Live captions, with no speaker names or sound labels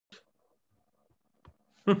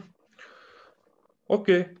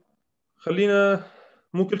اوكي، خلينا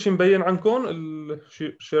مو كل شيء مبين عندكم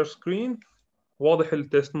الشير سكرين. واضح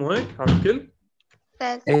التست مو هيك على الكل؟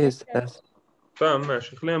 ايه استاذ. تمام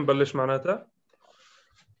ماشي، خلينا نبلش معناتها.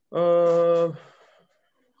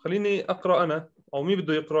 خليني اقرا انا، او مين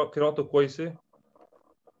بده يقرا قراءته كويسه؟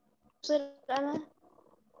 بصير أنا.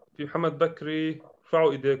 في محمد بكري،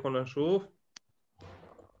 ارفعوا ايديكم لنشوف.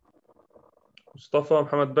 مصطفى،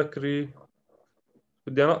 محمد بكري.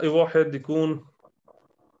 بدي انقي واحد يكون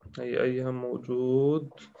ايهم موجود.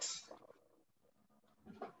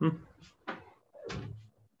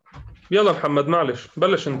 يلا محمد معلش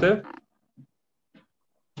بلش انت.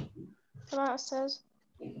 تمام أستاذ.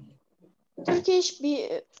 Turkish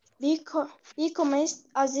biochemist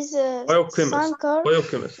Aziz Sankar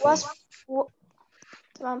was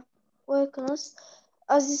تمام. Biochemist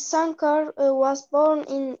Aziz Sankar was born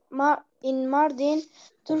in Mardin,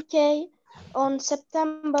 Turkey on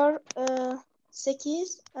September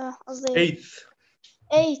 6 قصدي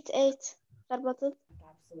 8 ربطت.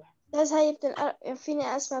 بس هاي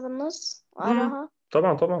فيني أسمع بالنص وأراها.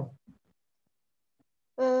 طبعا طبعا.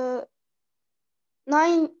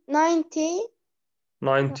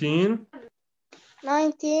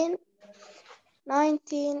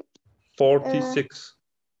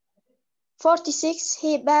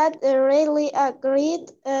 he had really a great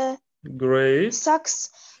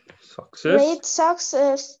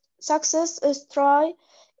success story.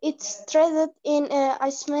 It started in a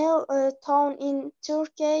small town in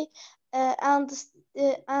Turkey and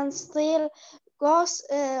still goes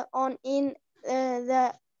on in the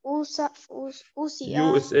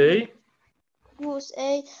USA.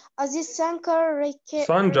 Aziz Sankar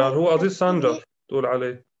سانجار، هو عزيز سانجار تقول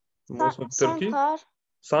عليه اسمه بالتركي؟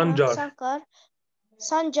 Sankar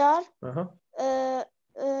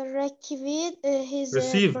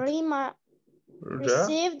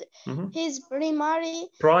received his primary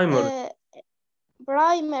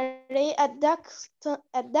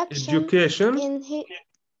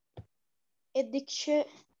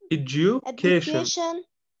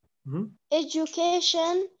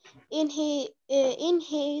education in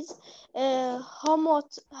his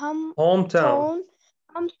hometown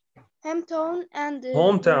and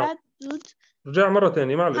graduated. رجع مرة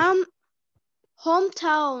ثانية معلش.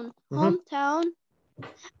 hometown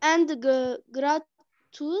and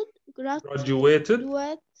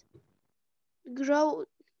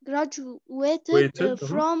graduated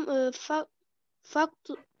from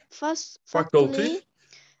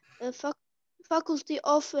faculty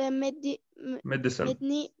of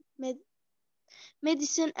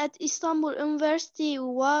medicine at Istanbul University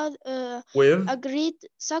with a great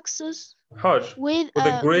success. with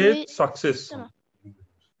a great success.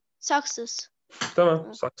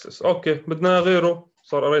 تمام success. اوكي بدنا غيره،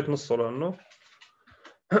 صار قريت نصه لانه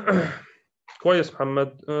كويس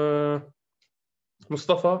محمد.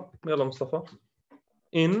 مصطفى، يلا مصطفى.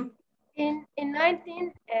 in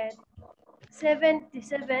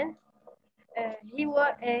 1977 he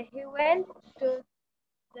went to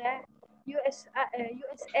the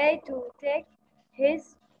USA to take his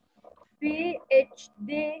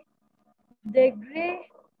PhD degree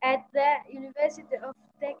at the University of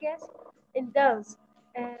Texas in Dallas.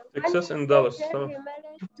 He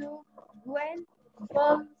married to Gwen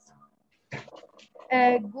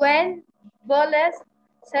Boles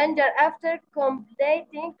Sanger. After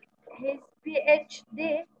completing his PhD,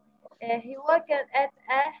 he worked at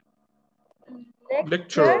a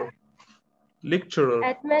lecturer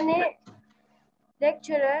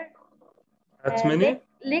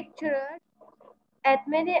at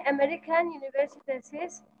many American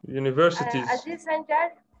universities. Aziz Sanjar.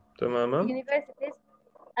 تماما. Universities.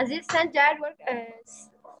 Aziz Sanjar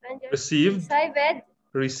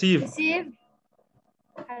received.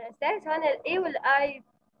 هون الاي والاي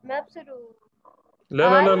ما بصيروا.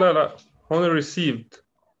 لا هون received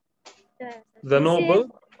the Nobel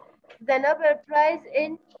Prize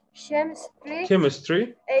in chemistry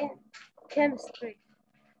in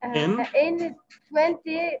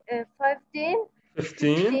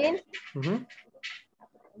 2015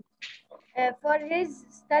 for his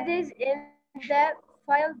studies in the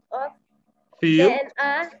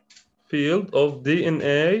field of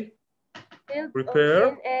DNA repair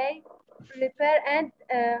and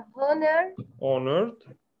honored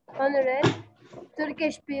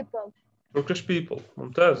Turkish people.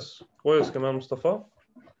 ممتاز، كويس كمان مصطفى.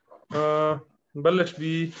 نبلش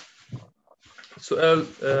بسؤال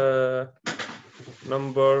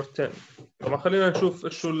نمبر 10. طبعا خلينا نشوف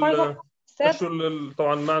ايش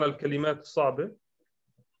طبعا معنى الكلمات الصعبة.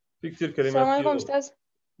 في كثير كلمات. السلام عليكم أستاذ.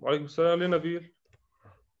 وعليكم السلام. لنبيل.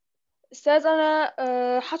 أستاذ أنا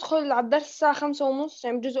هدخل على الدرس الساعة 5:30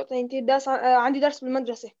 يعني بجوز وقت ينتهي الدرس عندي درس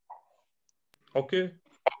بالمدرسة. اوكي،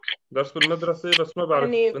 درس بالمدرسة، بس ما بعرف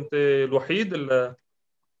يعني انت الوحيد الا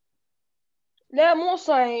لا مو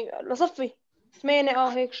قصة يعني لصفي 8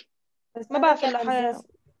 هيك بس ما أنا بعرف هلا كمان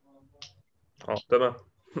أستاذ. تمام.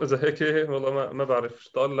 اذا هيك والله ما بعرف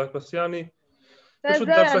ايش اقول لك، بس يعني شو أستاذ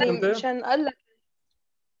درسك يعني انت؟ مشان أقول لك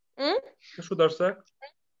شو درسك؟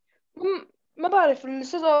 ما بعرف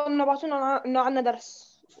الأستاذ إنه بعطونا إنه عنا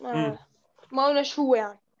درس ما قلنا شو هو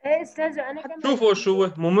يعني. إيه أستاذ أنا كمان شوفوا عندي. شو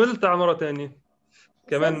هو ممل، تاع مرة تانية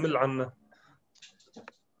كمان أستاذ مل عنا.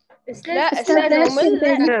 أستاذ لا أستاذ أستاذ درس ممل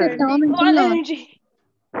لا البيانات التعامل طبعا أنا كلهم. نجي.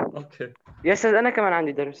 اوكي، يا أستاذ أنا كمان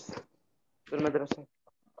عندي درس بالمدرسة.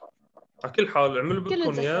 على كل حال اعملوا كله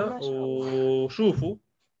بدكم تذكر اياه ما شاء الله. وشوفوا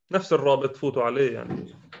نفس الرابط فوتوا عليه،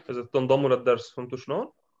 يعني اذا تنضموا للدرس. فهمتوا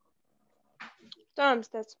شلون؟ تمام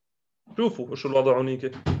أستاذ. شوفوا شو الوضع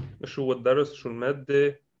هونيك، شو هو الدرس، شو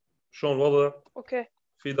المادة، شلون الوضع، أوكي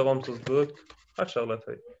في دوام تصدق، هالشغلات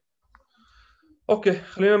هي. اوكي،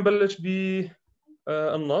 خلينا نبلش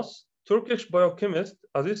بالنص. Turkish biochemist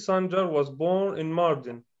Aziz Sancar was born in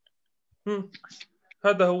Mardin.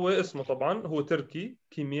 هذا هو اسمه، طبعا هو تركي،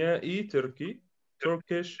 كيميائي تركي،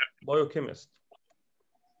 Turkish biochemist.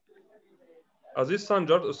 عزيز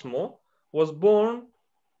سانجر اسمه was born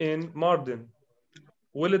in Mardin.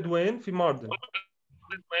 ولد وين؟ في ماردن.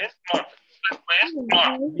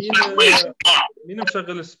 مين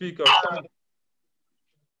مشغل السبيكر؟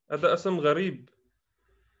 هذا اسم غريب،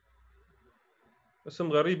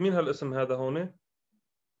 اسم غريب. مين هالاسم هذا هون؟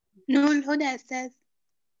 نور الهدى أستاذ.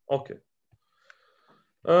 اوكي.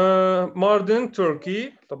 ماردن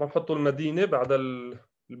تركي، طبعا حطوا المدينة بعد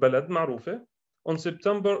البلد معروفة. on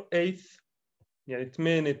September 8th يعني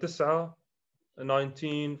 8/9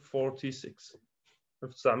 1946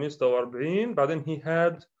 1946. بعدين he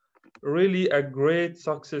had really a great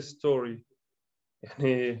success story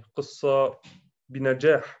يعني قصة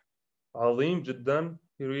بنجاح عظيم جدا.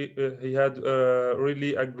 he had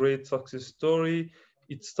really a great success story.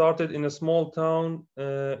 It started in a small town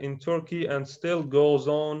in Turkey and still goes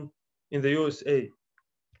on in the USA.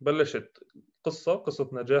 بلشت قصة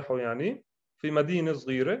نجاحه يعني في مدينة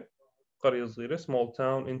صغيرة، قرية صغيرة small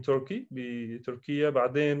town in Turkey بتركيا.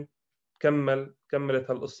 بعدين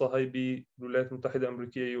كملت هالقصة هاي بالولايات المتحدة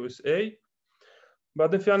الأمريكية USA.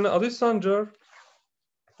 بعدين في عنا عزيز سانجر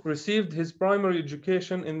received his primary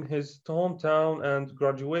education in his hometown and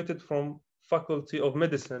graduated from Faculty of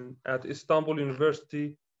Medicine at Istanbul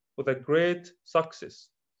University with a great success.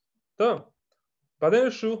 تمام. بعدين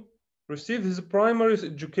شو؟ received his primary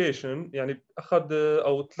education يعني أخذ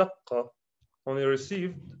أو تلقى. هون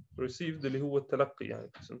received اللي هو التلقي يعني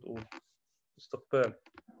بس نقول استقبال.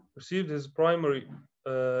 received his primary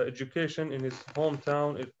education in his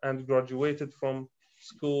hometown and graduated from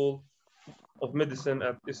School of Medicine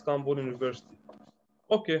at Istanbul University.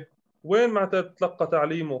 اوكي، وين معناتها تلقى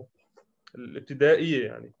تعليمه الابتدائية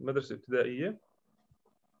يعني المدرسة الابتدائية؟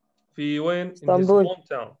 في وين؟ in his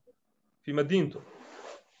hometown، في مدينته،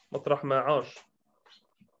 مطرح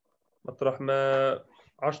ما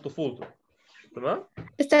عاش طفولته. تمام؟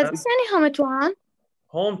 أستاذ إيش يعني همتوان؟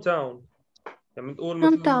 هوم تاون يعني بنقول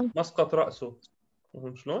هوم مثل تاون. مسقط رأسه.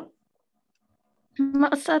 فهمت شلون؟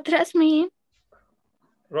 مقصات رأس مين؟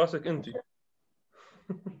 راسك انت.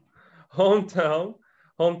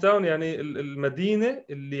 هوم تاون يعني المدينة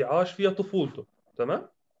اللي عاش فيها طفولته. تمام؟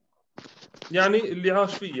 يعني اللي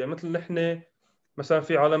عاش فيها، مثل نحن مثلا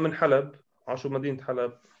في عالم من حلب عاشوا مدينة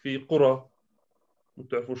حلب، في قرى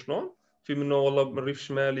بتعرفوا شلون؟ في منه والله من الريف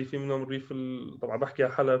الشمالي، في منه من الريف طبعا بحكي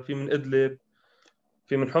على حلب، في من إدلب،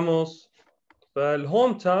 في من حمص.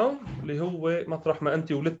 فالهوم تاون اللي هو مطرح ما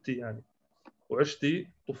أنت ولدتي يعني وعشتي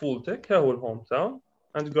طفولتك، ها هو الهوم تاون.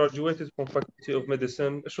 and graduated from faculty of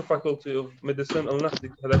medicine. شو faculty of medicine؟ قلنا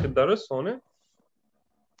هذاك الدرس هون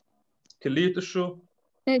كلية شو؟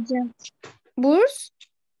 بورس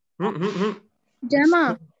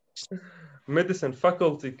جامعة. medicine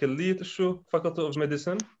faculty كلية شو؟ faculty of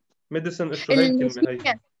medicine. medicine شو هاي الكلمة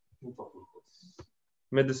هاي؟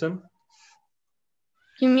 medicine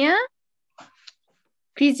كيمياء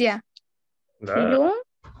فيزياء لا علوم.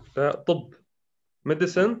 لا، طب.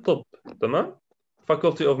 medicine طب. تمام.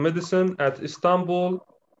 faculty of medicine at Istanbul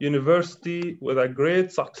University with a great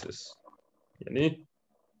success يعني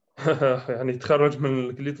يعني تخرج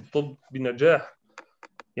من كلية الطب بنجاح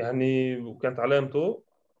يعني، وكانت علامته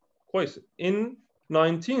كويسة. in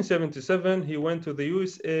 1977 he went to the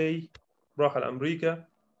USA. راح لأمريكا،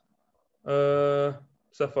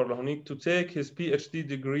 سافر لهونيك to take his PhD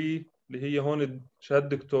degree اللي هي هون شهادة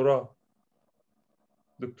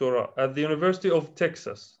دكتوراه at the University of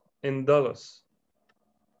Texas. in Dallas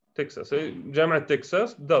تكساس. جامعة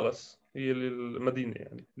تكساس دالاس هي المدينة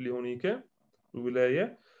يعني اللي هونيك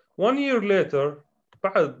الولاية. 1 year later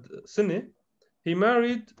بعد سنة he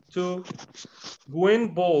married to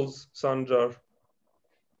Gwen Bowles Sanjar.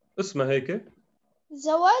 اسمها هيك.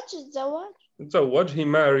 تزوج. he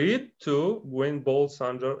married to Gwen Bowles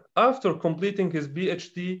Sanjar after completing his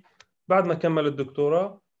PhD. بعد ما كمل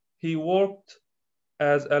الدكتوراه he worked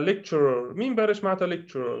as a lecturer. مين بعرف معناتها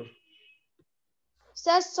lecturer؟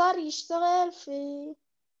 أستاذ صار يشتغل في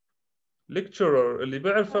lecturer اللي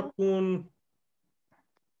بعرفه بكون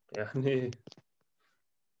يعني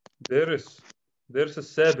دارس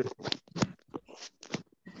السابق.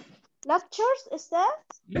 lectures أستاذ.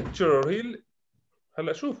 lecturer هي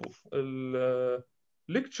هلا شوفوا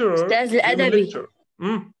lecturer أستاذ الأدبي.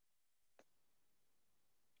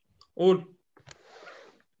 قول.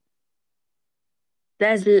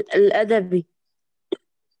 أستاذ الأدبي.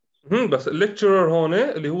 بس lecturer هون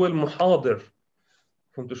اللي هو المحاضر.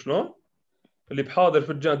 فهمتوا شلون؟ اللي بحاضر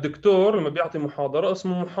في الدكتور لما بيعطي محاضرة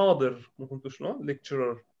اسمه محاضر. فهمتوا شلون؟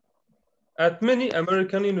 lecturer at many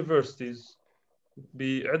American universities.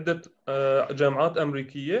 بعدة جامعات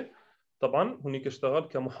أمريكية. طبعا هناك اشتغل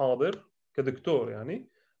كمحاضر كدكتور يعني.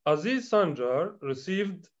 Aziz Sanjar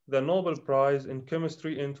received the Nobel Prize in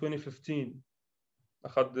Chemistry in 2015.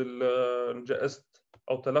 أخذ جائزة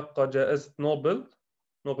أو تلقى جائزة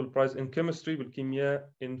Nobel Prize in Chemistry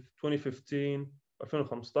بالكيمياء in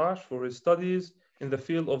 2015 for his studies in the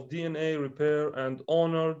field of DNA repair and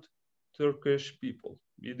honored Turkish people.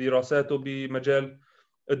 بدراساته بمجال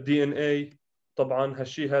DNA. طبعا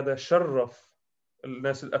هالشيء هذا شرف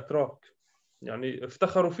الناس الأتراك يعني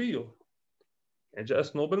افتخروا فيه. يعني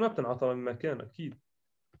جائزة نوبل ما بتنعطى من مكان أكيد.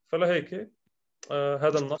 فلهيك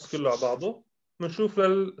هذا النص كله على بعضه. بنشوف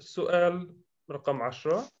للسؤال رقم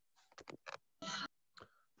 10.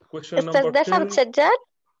 question number 10. درس عم تسجل؟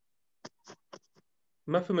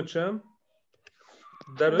 ما فهمت شام؟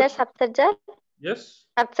 درس عم تسجل؟ Yes.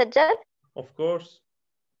 عم تسجل؟ Of course.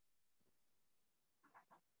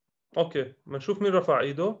 اوكي بنشوف مين رفع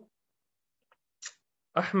ايده.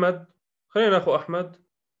 احمد. خلينا ناخذ احمد.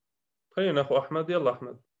 يلا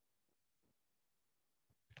احمد.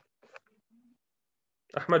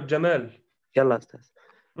 احمد جمال. يلا استاذ.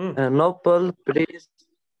 نوبل بريز.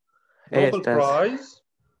 نوبل برايز.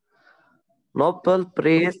 نوبل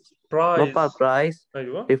برايز. نوبل برايز.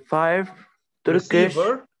 ايوه. ريفاير تركيش.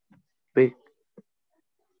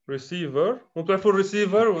 ريسيفر. مو بتعرفوا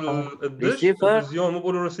الريسيفر والدش التلفزيون؟ مو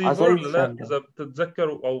بقولوا ريسيفر لا اذا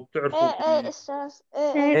بتتذكروا او بتعرفوا. ايه استاذ.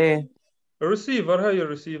 ايه الريسيفر. هي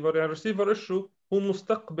الريسيفر يعني الريسيفر ايش هو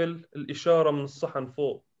مستقبل الاشاره من الصحن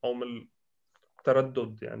فوق او من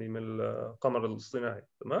التردد يعني من القمر الاصطناعي.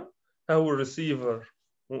 تمام. هو الريسيفر.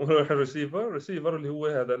 الريسيفر اللي هو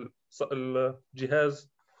هذا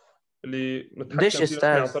الجهاز اللي نتحكم فيه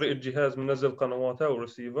عن طريق الجهاز بننزل قنوات. هو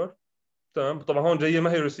الريسيفر. تمام. طبعا هون جايه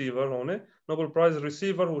ما هي ريسيفر. هون نوبل برايز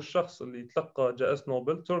ريسيفر هو الشخص اللي تلقى جائزة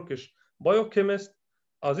نوبل. تركيش بايوكيمست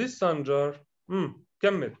عزيز سانجار.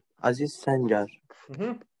 كمل. عزيز سانجار.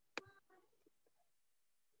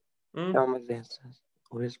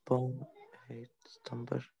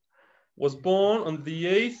 was born on the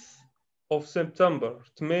 8th of September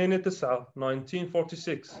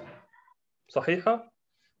 8/9/1946. صحيحة؟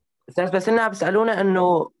 بس إنها بيسألونا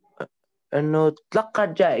إنه تلقى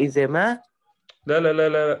الجائزة ما؟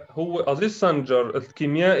 لا هو عزيز سانجار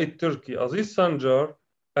الكيميائي التركي. عزيز سانجار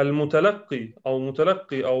المتلقي أو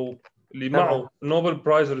اللي معه نوبل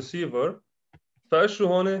برايز ريسيفر. فإيش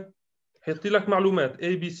هون حيعطي لك معلومات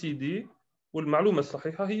A B C D والمعلومة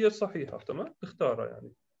الصحيحة هي الصحيحة. تمام. اختارها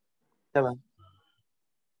يعني. تمام.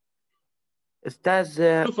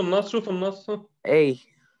 أستاذ شوف النص. A.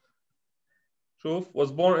 شوف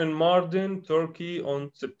was born in Mardin, Turkey on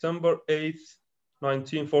September 8th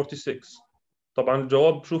 1946. طبعا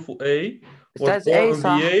الجواب شوفوا A was born on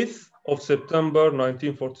the 8th of September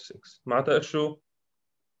 1946. معناتها ايش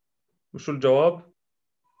شو الجواب؟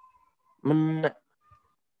 من A.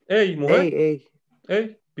 مو هيك؟ A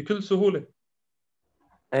بكل سهولة.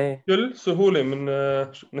 بكل سهولة من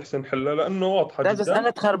نحسن نحلها لأنه واضحة جدا. بس أنا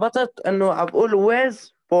تخربطت إنه عم بقول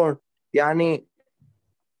where's born يعني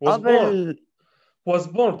was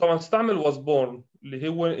born طبعا استعمل was born اللي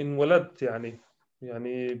هو انولدت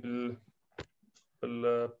يعني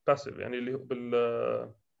بالباسيف يعني اللي هو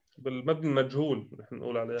بالمبني المجهول نحن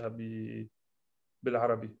نقول عليها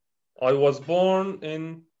بالعربي. I was born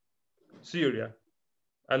in Syria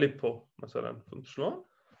Aleppo مثلا. فهمت شلون؟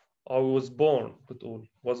 I was born بتقول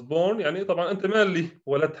was born يعني طبعا أنت ما اللي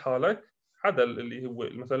ولدت حالك حدا اللي هو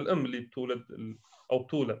مثلا الأم اللي بتولد أو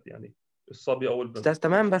بتولد يعني الصبي او البنت. أستاذ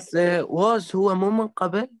تمام، بس was هو مو من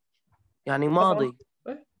قبل يعني ماضي.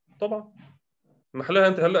 ايه طبعا. محلها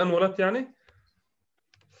انت هلا انولدت يعني،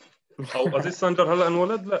 او عزيز سانجر هلا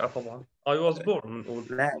انولد؟ لا طبعا I was born بنقول،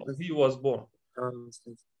 لا بس he was born.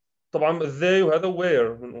 أستاذ. طبعا they وهذا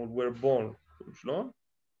were بنقول were born. شلون؟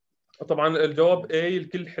 طبعا الجواب A،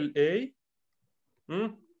 الكل حل A.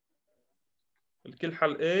 الكل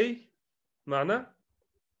حل A معنا.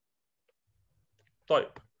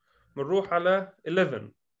 طيب بنروح على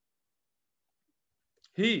 11.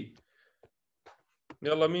 هي،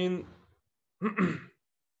 يلا مين؟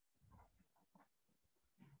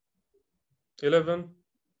 11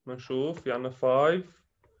 بنشوف يعني 5.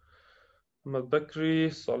 محمد بكري،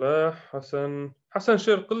 صلاح، حسن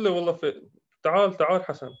شير قله والله. تعال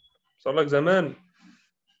حسن، صار لك زمان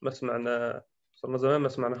ما سمعنا، صرنا زمان ما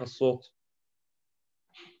سمعنا هالصوت.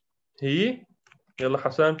 هي، يلا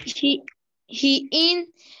حسن. he in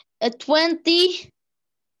 2011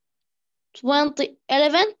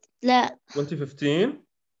 لا 2015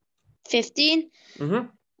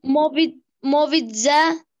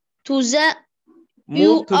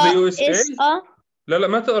 moved to the USA. USA. لا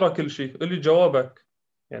ما تقرا كل شيء، قل لي جوابك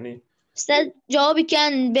يعني. استاذ جوابي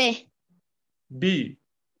كان B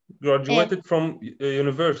graduated from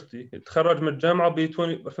university، تخرج من الجامعة ب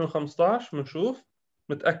 2015. بنشوف،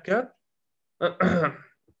 متأكد؟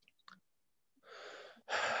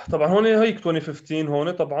 طبعا هون هيك 2015.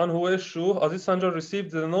 هون طبعا هو ايش شو؟ عزيز سانجر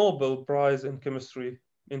received the Nobel Prize in Chemistry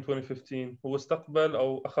in 2015. هو استقبل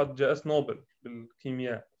او اخذ جائزة نوبل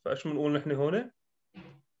بالكيمياء. فايش بنقول نحن هون؟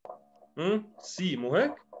 C مو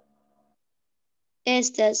هيك؟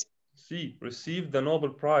 استاذ C received the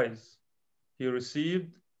Nobel Prize. He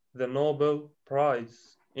received the Nobel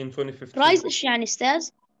Prize in 2015. برايز ايش يعني استاذ؟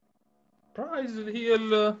 برايز اللي هي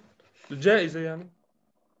الجائزة يعني.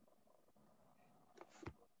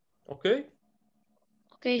 اوكي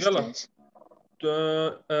يلا. استاذ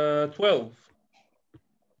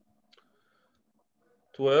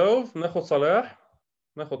 12 ناخذ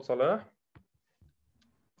صلاح.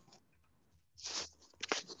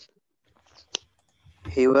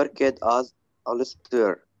 He worked as a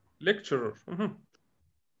lecturer.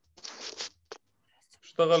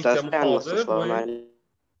 اشتغل كمحاضر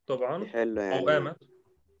طبعا حلو او يعني. قامت.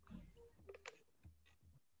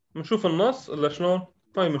 بنشوف النص ولا شلون؟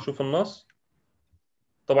 هاي بنشوف النص.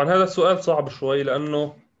 طبعا هذا السؤال صعب شوي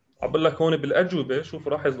لانه عبقول لك هون بالاجوبه. شوف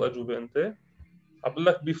لاحظ الاجوبه انت. عبقول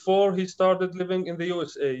لك before he started living in the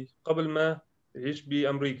USA، قبل ما يعيش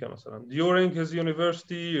بامريكا مثلا. during his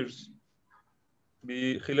university years،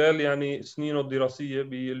 بخلال يعني سنينه الدراسيه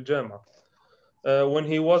بالجامعه. when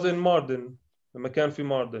he was in Marden، لما كان في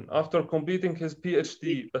ماردن. after completing his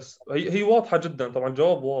PhD. بس هي واضحه جدا طبعا،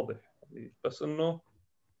 جواب واضح، بس انه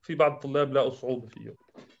في بعض الطلاب لاقوا صعوبه فيه.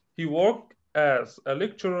 he worked as a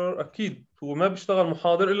lecturer. اكيد هو ما بيشتغل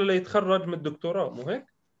محاضر الا ليتخرج من الدكتوراه، مو هيك؟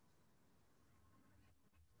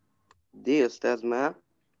 دي أستاذ ما.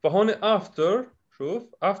 فهون after،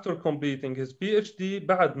 شوف after completing his PhD،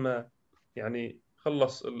 بعد ما يعني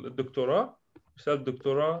خلص الدكتوراه، رسالة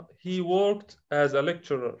الدكتوراه. he worked as a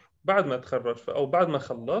lecturer، بعد ما تخرج أو بعد ما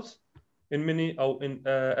خلص in many أو in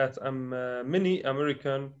at many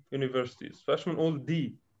American universities. فايش بنقول D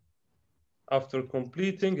after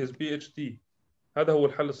completing his PhD. هذا هو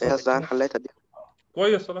الحل الصحيح. أستاذ أنا حليتها دي.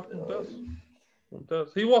 كويس صلاح،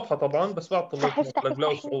 ممتاز. هي واضحة طبعا بس بعض الطلاب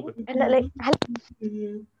لقوا صعوبة. لا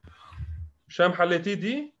هل شام حليتي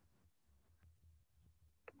دي؟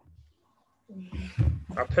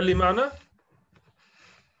 عم تحلي معنا؟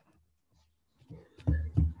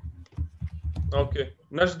 اوكي.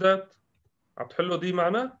 نجدت عم تحلوا دي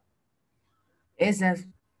معنا؟ ايه استاذ؟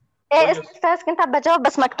 ايه استاذ كنت عم بجاوب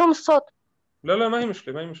بس مكتوم الصوت. لا ما هي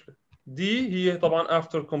مشكلة. دي هي طبعا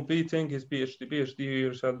after completing his PhD هي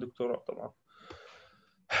رسالة دكتوراه طبعا.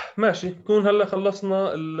 ماشي، نكون هلا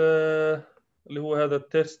خلصنا اللي هو هذا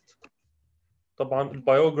التست طبعا.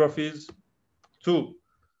 البايوغرافيز 2.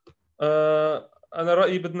 انا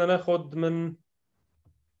رأيي بدنا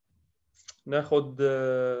ناخذ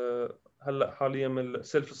هلا حاليا من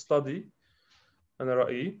السيلف ستادي. انا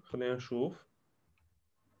رأيي خلينا نشوف.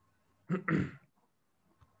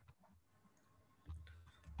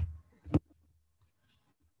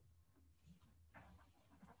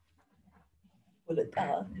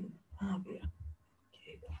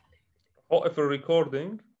 وقف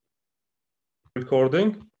الريكوردينج.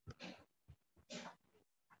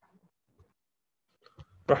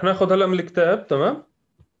 رح ناخذ هلا من الكتاب. تمام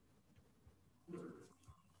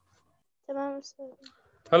استاذ.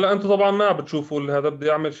 هلا انتم طبعا ما بتشوفوا هذا.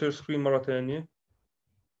 بدي اعمل شير سكرين مره ثانيه.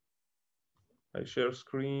 هاي شير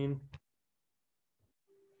سكرين.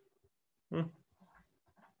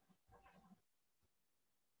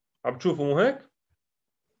 عم تشوفوا مو هيك؟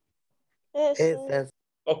 ايه استاذ.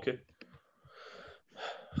 اوكي،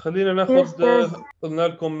 خلينا ناخذ قلنا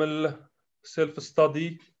لكم السيلف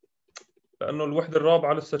ستادي، لانه الوحده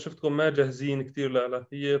الرابعه لسه شفتكم ما جاهزين كثير. لا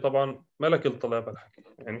هي طبعا ما لكل طلاب الحكي،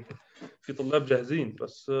 يعني في طلاب جاهزين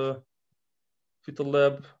بس في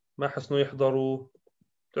طلاب ما حسنوا يحضروا.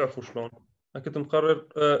 تعرفوا شلون، انا كنت مقرر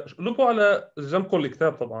لكم على جنبكم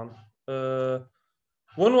الكتاب طبعا.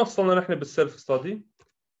 وين وصلنا نحن بالسيلف ستادي؟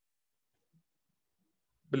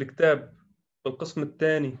 بالكتاب بالقسم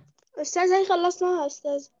الثاني. أستاذ هي خلصناها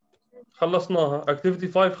أستاذ. خلصناها. اكتيفيتي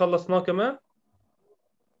 5 خلصناه كمان.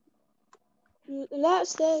 لا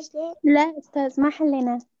أستاذ لا. لا أستاذ ما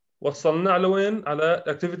حلينا. وصلنا على وين؟ على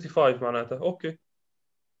اكتيفيتي 5 معناتها. اوكي،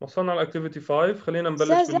 وصلنا على اكتيفيتي 5. خلينا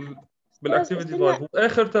نبلش أستاذ بالاكتيفيتي استنى. 5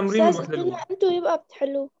 واخر تمرين أستاذ الوحده استنى الاولى. أنتوا يبقى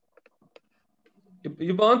بتحلوه.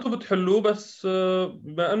 يبقى انتم بتحلوه، بس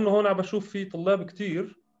بما انه هون عم بشوف في طلاب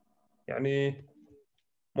كثير يعني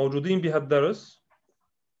موجودين بهالدرس،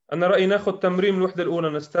 انا رايي ناخذ تمرين الوحده الاولى،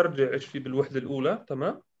 نسترجع ايش في بالوحده الاولى.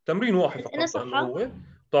 تمام، تمرين واحد فقط لانه هو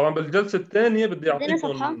طبعا بالجلسه الثانيه بدي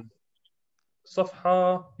اعطيكم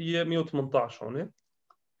صفحه هي 118 هون.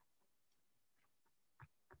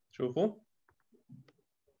 شوفوا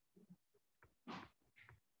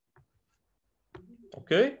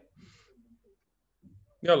اوكي،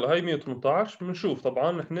 يلا هي 118 بنشوف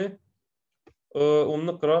طبعا نحن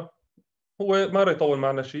وبنقرا. هو ما راح يطول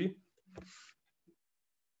معنا شيء.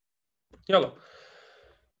 يلا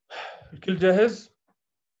الكل جاهز؟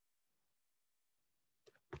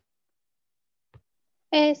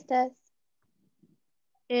 ايه أستاذ.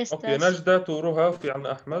 اوكي، نجدة ورهى وفي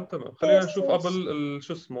عنا احمد. تمام، خلينا نشوف أستاذ. قبل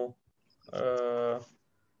شو اسمه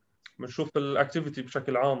بنشوف الاكتيفيتي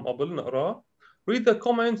بشكل عام قبل نقراه. Read the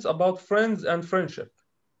comments about friends and friendship.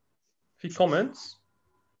 في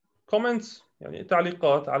comments يعني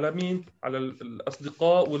تعليقات على مين؟ على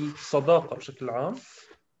الأصدقاء والصداقة بشكل عام.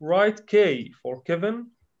 Write K for Kevin.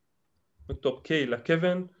 نكتب K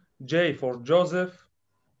لكيفن. J for Joseph.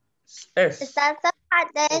 S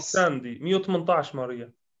for Sandy. 118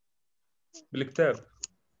 ماريا بالكتاب.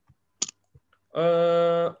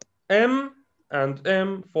 M and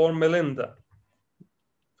M for Melinda.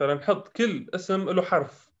 فنحط كل اسم له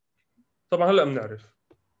حرف. طبعا هلا بنعرف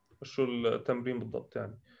شو التمرين بالضبط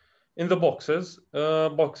يعني. in the boxes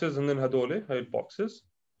boxes هن هدول، هاي البوكسز.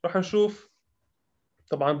 راح نشوف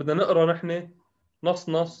طبعا بدنا نقرا نحن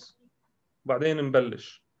نص وبعدين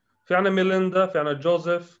نبلش. في عنا ميليندا، في عنا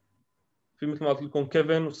جوزيف، في مثل ما قلت لكم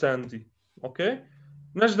كيفن وساندي. اوكي،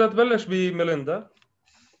 نجدة تبلش بميليندا.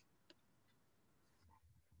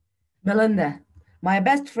 Melinda, my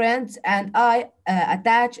best friends and I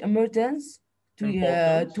attach importance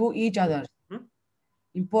to each other.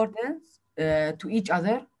 Importance to each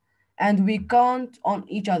other, and we count on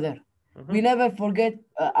each other. We never forget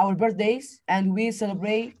our birthdays, and we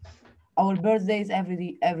celebrate our birthdays every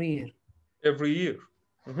year. Every year.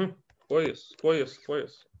 كويس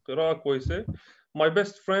قراءة كويسة. My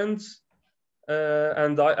best friends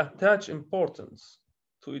and I attach importance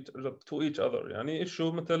to each other. يعني إيش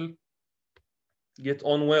شو مثل get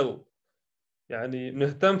on well، يعني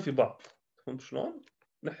نهتم في بعض. فهمت شلون؟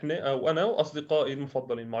 نحن أو أنا وأصدقائي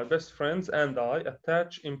المفضلين. My best friends and I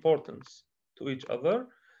attach importance to each other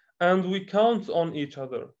and we count on each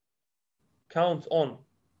other. Count on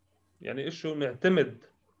يعني إيش شو؟ نعتمد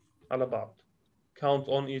على بعض. Count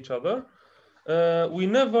on each other. We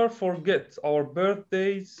never forget our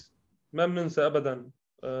birthdays. ما بننسى أبدا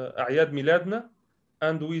أعياد ميلادنا.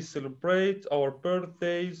 And we celebrate our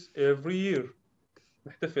birthdays every year.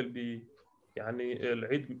 نحتفل ب يعني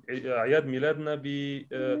العيد أعياد ميلادنا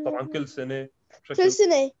طبعا كل سنة بشكل كل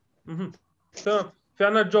سنة. تمام. في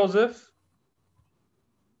عنا جوزيف.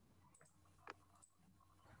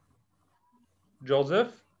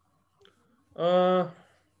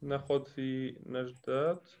 ناخذ في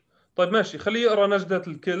نجدات. طيب ماشي، خليه يقرا نجدة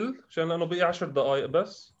الكل عشان لانه بقي 10 دقائق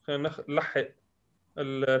بس. خلينا نلحق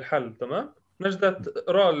الحل. تمام، نجدة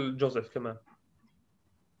اقرا الجوزيف كمان.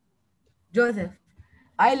 Joseph,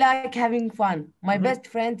 I like having fun. My best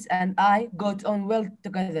friends and I got on well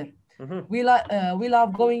together. We love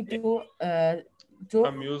going to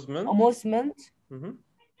amusement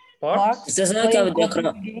parks. استاذ بدي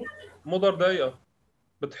اقرا. مضر دقيقة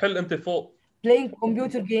بتحل انت فوق. Playing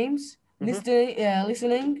computer games,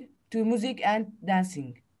 listening to music and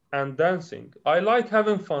dancing. I like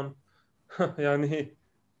having fun. يعني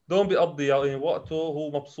دوم بيقضي يعني وقته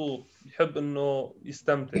هو مبسوط، يحب انه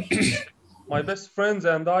يستمتع. My best friends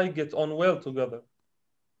and I get on well together.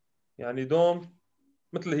 يعني دوم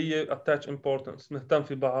مثل هي attach importance، نهتم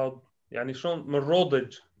في بعض، يعني شلون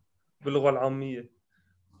بنروضج باللغة العامية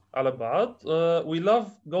على بعض. We love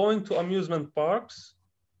going to amusement parks،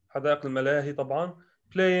 حدائق الملاهي طبعا.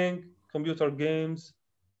 Playing computer games،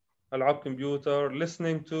 ألعاب كمبيوتر.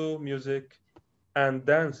 Listening to music and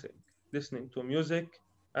dancing. Listening to music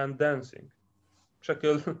and dancing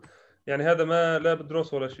بشكل يعني هذا ما لا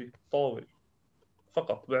بدرس ولا شيء، طاول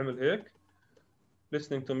فقط بعمل هيك.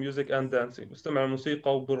 Listening to music and dancing، بستمع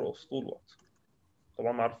الموسيقى وبرقص طول الوقت.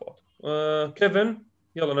 طبعا معرفات. كيفن،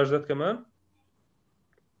 يلا نجدت كمان.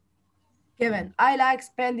 Kevin, I like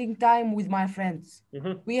spending time with my friends.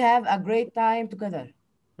 We have a great time together.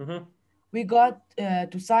 We got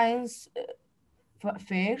to science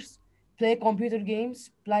fairs, play computer games,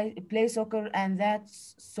 play soccer, and that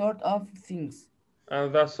sort of things. And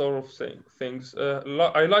that sort of things.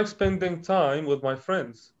 I like spending time with my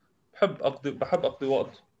friends. بحب أقضي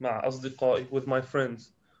وقت مع أصدقائي with my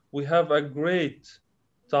friends. We have a great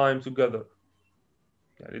time together.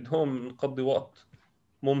 يعني دوم نقضي وقت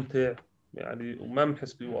ممتع يعني وما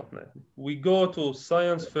بنحس بوقتنا يعني. We go to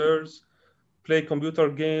science fairs, play computer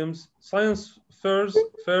games. Science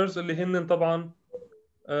fairs اللي هن طبعا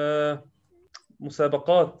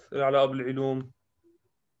مسابقات علاقة بالعلوم.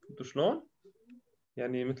 انتوا شلون؟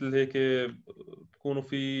 يعني مثل هيك بكونوا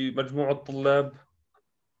في مجموعة طلاب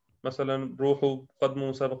مثلا بروحوا بقدموا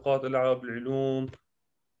مسابقات لها علاقة بالعلوم،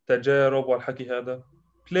 تجارب والحكي هذا.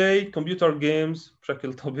 play computer games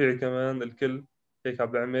بشكل طبيعي كمان الكل هيك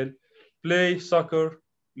عم بعمل. play soccer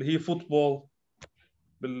اللي هي فوتبول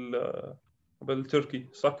بالتركي.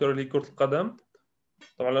 soccer اللي هي كرة القدم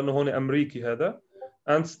طبعا لأنه هون أمريكي هذا.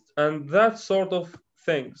 and that sort of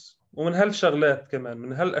things. ومن هالشغلات كمان،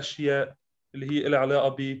 من هالأشياء اللي هي لها علاقة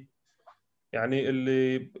ب يعني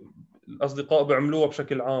اللي الأصدقاء بيعملوها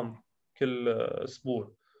بشكل عام كل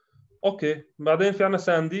أسبوع. أوكي، بعدين في عنا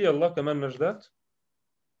ساندي، يلا كمان نجدات.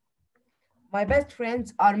 My best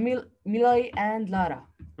friends are Millie and Lara.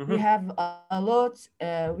 We have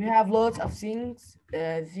lots of things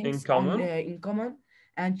in common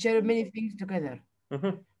and share many things together.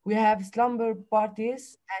 We have slumber parties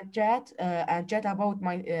and chat about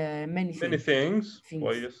many things.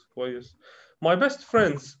 كويس. My best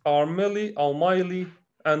friends are Miley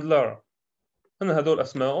and Lara. هن هدول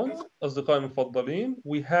أسمائهم، أصدقائي المفضلين.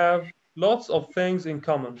 We have lots of things in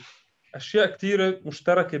common. أشياء كثيرة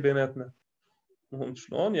مشتركة بيناتنا. مهم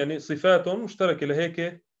شلون؟ يعني صفاتهم مشتركة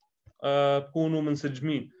لهيك بكونوا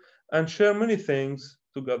منسجمين. And share many things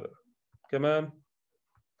together. كمان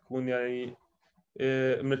بكون يعني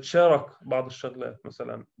بنتشارك بعض الشغلات،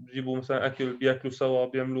 مثلا بجيبوا مثلا أكل بياكلوا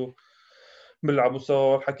سوا، بيلعبوا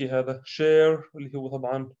سوا الحكي هذا. share اللي هو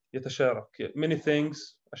طبعا يتشارك. many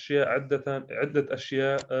things أشياء عدة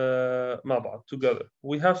أشياء مع بعض together.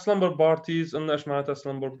 We have slumber parties. قلنا إيش معناتها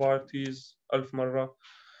slumber parties 1000 مرة.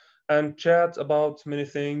 and chat about many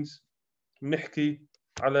things. بنحكي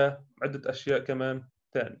على عدة أشياء كمان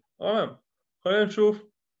تاني. تمام، خلينا نشوف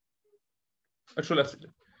شو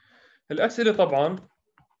الأسئلة طبعا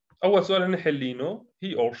أول سؤال هن حلينه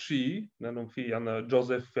he or she، لأنه في عنا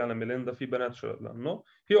جوزيف، في عنا ميليندا، في بنات شو لأنه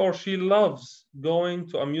he or she loves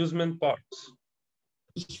going to amusement parks.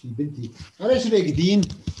 بنتي ليش راقدين؟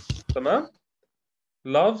 تمام،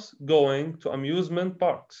 loves going to amusement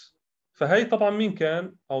parks. فهي طبعا مين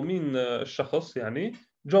كان أو مين الشخص؟ يعني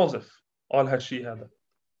جوزيف قال هالشي هذا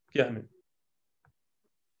يعني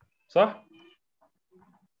صح؟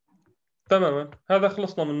 تماما، هذا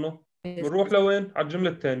خلصنا منه. بنروح لوين؟ على الجملة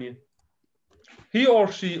الثانية. He or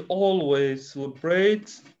she always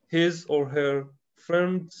celebrates his or her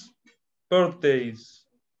friends' birthdays.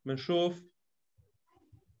 بنشوف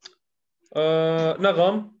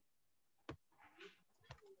نغم،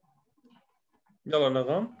 يلا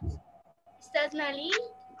نغم. أستاذ مالين.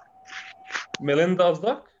 ميليندا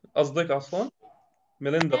قصدك أصلا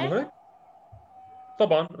ميليندا مو هيك؟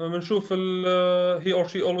 طبعا بنشوف he or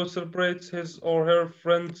she always celebrates his or her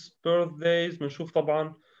friends' birthdays. بنشوف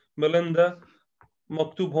طبعا ميليندا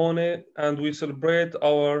مكتوب هون and we celebrate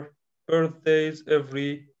our birthdays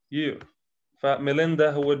every year.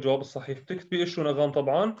 فميليندا هو الجواب الصحيح. بتكتبي ايش نغام؟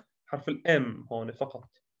 طبعا حرف الام هون فقط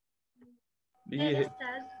اللي هي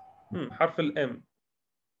حرف الام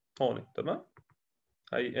هون. تمام،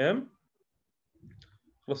 هي ام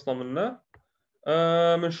خلصنا منها.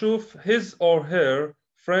 بنشوف his or her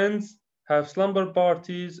friends have slumber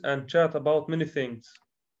parties and chat about many things.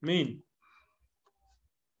 مين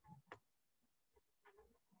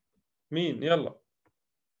يلا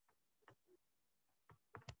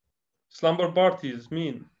slumber parties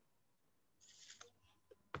مين؟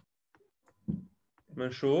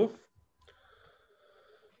 بنشوف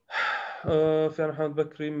في محمد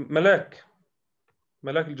بكري. ملاك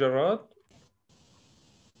ملاك الجراد.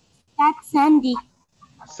 ساندي.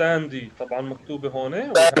 ساندي طبعا مكتوبة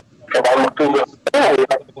هون.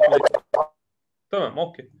 تمام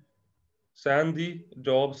اوكي. ساندي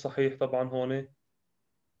الجواب الصحيح طبعا هون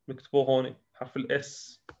مكتوبه هون حرف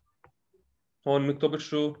الاس. هون مكتوب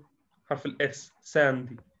شو؟ حرف الاس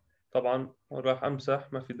ساندي. طبعا راح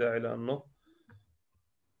امسح، ما في داعي لانه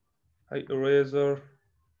هي eraser.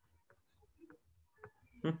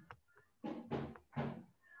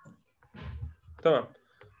 تمام.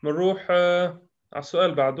 بنروح على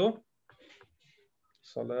السؤال بعده.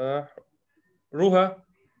 صلاح. روها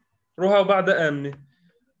وبعدها آمنة.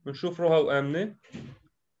 بنشوف روها وآمنة.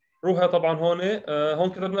 روها طبعا هون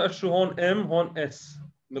هون كتبنا شو هون ام هون اس.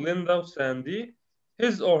 ميليندا وساندي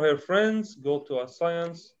his or her friends go to a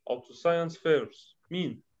science أو to science fairs.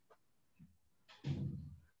 مين؟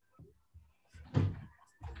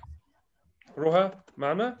 روها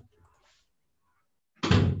معنا؟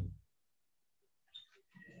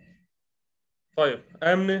 طيب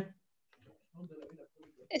آمنة.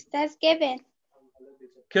 أستاذ كيفن.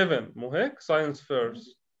 كيفن مو هيك؟ science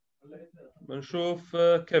fairs. بنشوف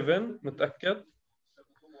كيفن متأكد.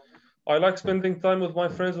 I like spending time with my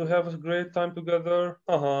friends. We have a great time together.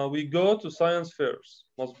 We go to science fairs.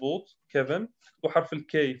 مظبوط. كيفن. وحرف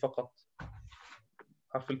الكي فقط.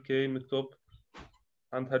 حرف الكي مكتوب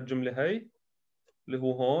عند هالجملة هي اللي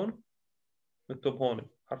هو هون. مكتوب هون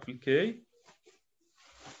حرف الكي.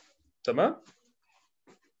 تمام.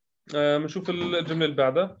 بنشوف الجملة اللي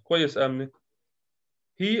بعدها. كويس آمنة.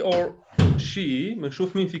 He or she.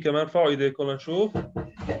 بنشوف مين في كمان. ارفعوا ايديكم لنشوف.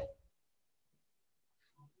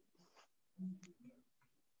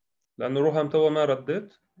 لأنه روحها متوا ما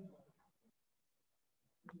ردت.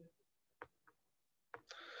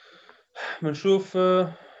 بنشوف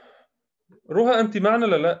روحها أنت معنا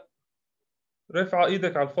لا؟ رفع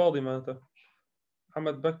ايدك على الفاضي معناتها.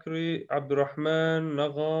 محمد بكري، عبد الرحمن،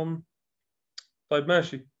 نغم. طيب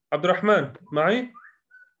ماشي. عبد الرحمن معي؟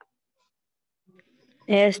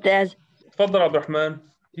 يا أستاذ. تفضل عبد الرحمن.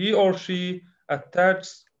 He or she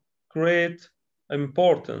attaches great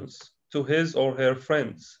importance to his or her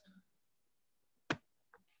friends.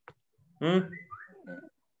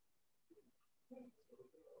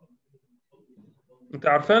 انت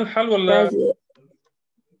عارفين الحل ولا؟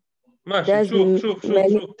 ماشي. شوف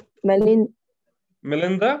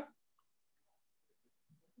ميليندا.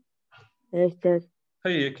 يا أستاذ.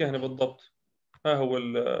 هيك يعني بالضبط. ها هو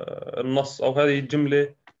النص أو هذه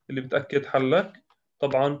الجملة اللي بتأكد حلك.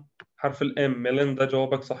 طبعا حرف الام. ميليندا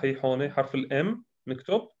جوابك صحيح هون. حرف الام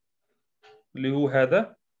مكتوب اللي هو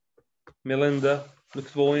هذا. ميليندا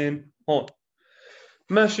مكتوبة وين؟ هون.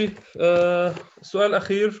 ماشي. سؤال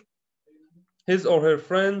أخير. His or her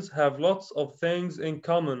friends have lots of things in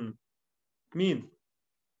common. مين؟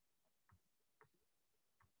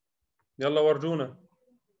 يلا ورجونا.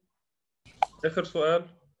 آخر سؤال.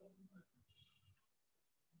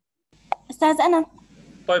 أستاذ أنا.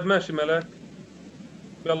 طيب ماشي ملاك.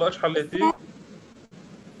 يلا إيش حليتي؟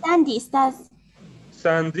 ساندي أستاذ.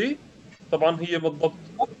 ساندي. طبعا هي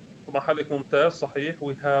بالضبط. طبعا حلك ممتاز صحيح.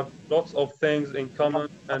 We have lots of things in common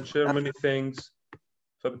and share many things.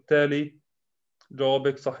 فبالتالي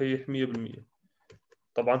جوابك صحيح 100%.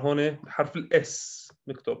 طبعا هون حرف الاس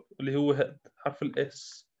مكتوب اللي هو هاد حرف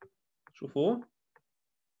الاس. شوفوا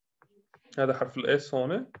هذا حرف الاس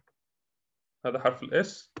هون. هذا حرف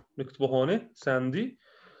الاس مكتوبه هون ساندي.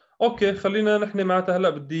 اوكي خلينا نحن معناتها هلا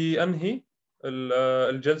بدي انهي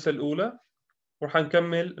الجلسه الاولى ورح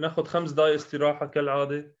نكمل. ناخذ 5 دقائق استراحه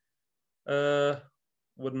كالعاده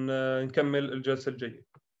ونكمل الجلسه الجايه.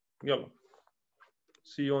 يلا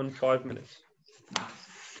see you in 5 minutes.